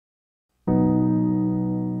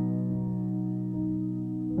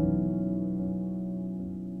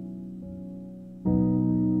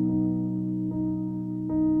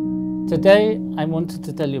Today I wanted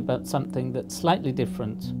to tell you about something that's slightly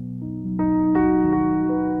different.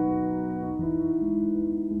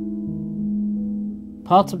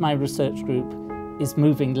 Part of my research group is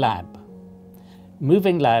Moving Lab.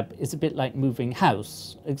 Moving Lab is a bit like moving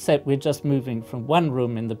house, except we're just moving from one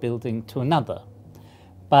room in the building to another.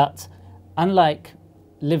 But unlike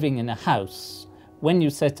living in a house, when you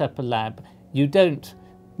set up a lab, you don't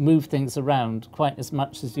move things around quite as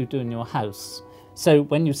much as you do in your house. So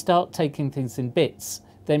when you start taking things in bits,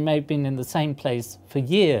 they may have been in the same place for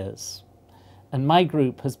years. And my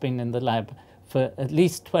group has been in the lab for at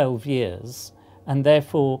least 12 years. And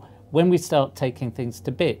therefore, when we start taking things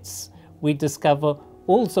to bits, we discover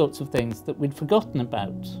all sorts of things that we'd forgotten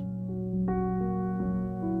about.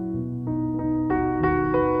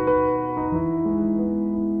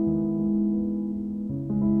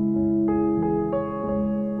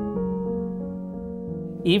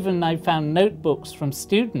 Even I found notebooks from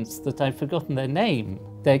students that I've forgotten their name.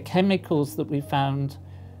 They're chemicals that we found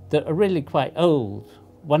that are really quite old.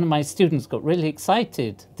 One of my students got really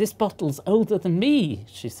excited. "This bottle's older than me,"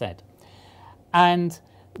 she said. And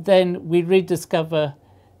then we rediscover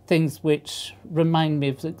things which remind me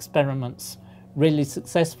of experiments, really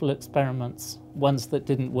successful experiments, ones that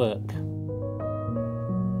didn't work.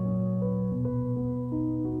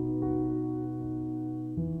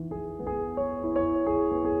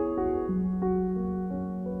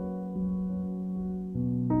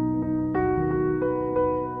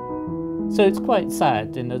 So it's quite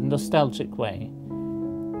sad in a nostalgic way.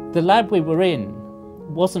 The lab we were in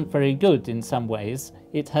wasn't very good in some ways.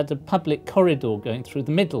 It had a public corridor going through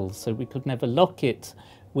the middle, so we could never lock it.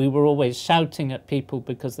 We were always shouting at people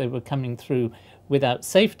because they were coming through without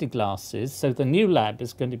safety glasses, so the new lab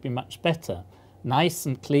is going to be much better. Nice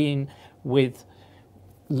and clean with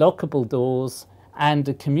lockable doors and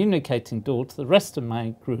a communicating door to the rest of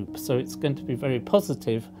my group, so it's going to be very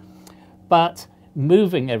positive. But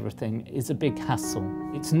moving everything is a big hassle.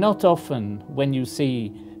 It's not often when you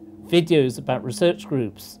see videos about research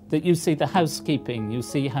groups that you see the housekeeping, you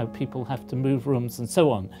see how people have to move rooms and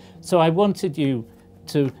so on. So I wanted you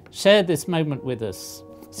to share this moment with us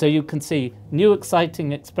so you can see new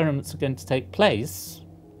exciting experiments are going to take place,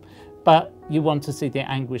 but you want to see the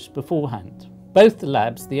anguish beforehand. Both the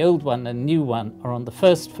labs, the old one and new one, are on the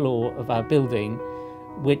first floor of our building,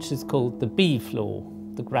 which is called the B floor.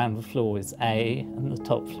 The ground floor is A and the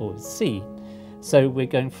top floor is C. So we're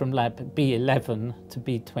going from lab B11 to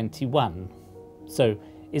B21. So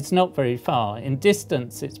it's not very far. In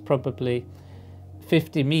distance, it's probably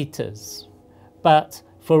 50 meters. But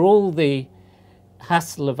for all the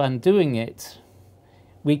hassle of undoing it,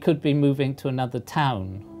 we could be moving to another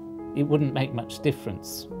town. It wouldn't make much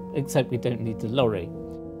difference, except we don't need a lorry.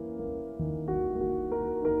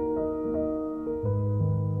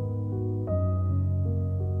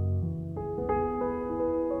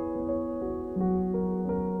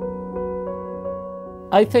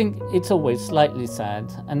 I think it's always slightly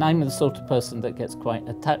sad, and I'm the sort of person that gets quite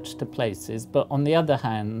attached to places, but on the other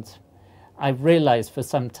hand, I've realised for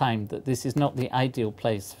some time that this is not the ideal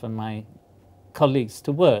place for my colleagues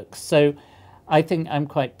to work. So I think I'm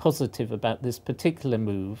quite positive about this particular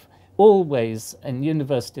move. Always in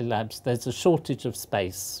university labs, there's a shortage of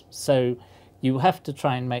space. So you have to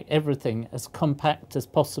try and make everything as compact as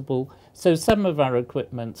possible. So some of our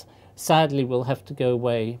equipment, sadly, will have to go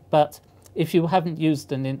away. But if you haven't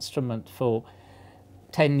used an instrument for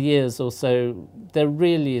 10 years or so, there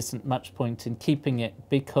really isn't much point in keeping it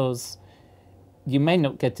because you may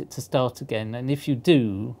not get it to start again. And if you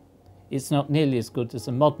do, it's not nearly as good as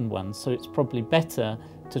a modern one. So it's probably better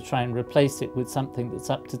to try and replace it with something that's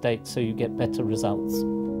up to date so you get better results.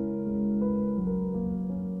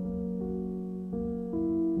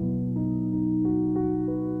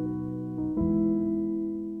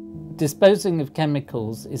 Disposing of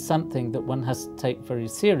chemicals is something that one has to take very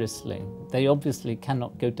seriously. They obviously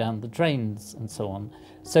cannot go down the drains and so on.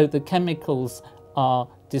 So the chemicals are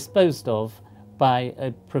disposed of by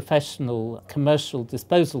a professional commercial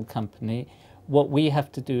disposal company. What we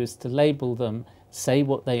have to do is to label them, say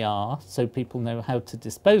what they are, so people know how to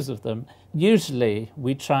dispose of them. Usually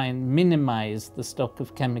we try and minimize the stock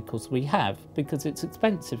of chemicals we have because it's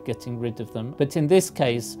expensive getting rid of them. But in this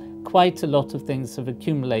case, quite a lot of things have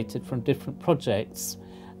accumulated from different projects,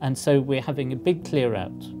 and so we're having a big clear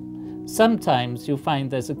out. Sometimes you'll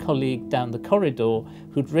find there's a colleague down the corridor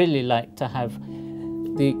who'd really like to have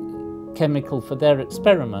the chemical for their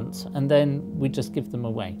experiment, and then we just give them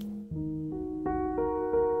away.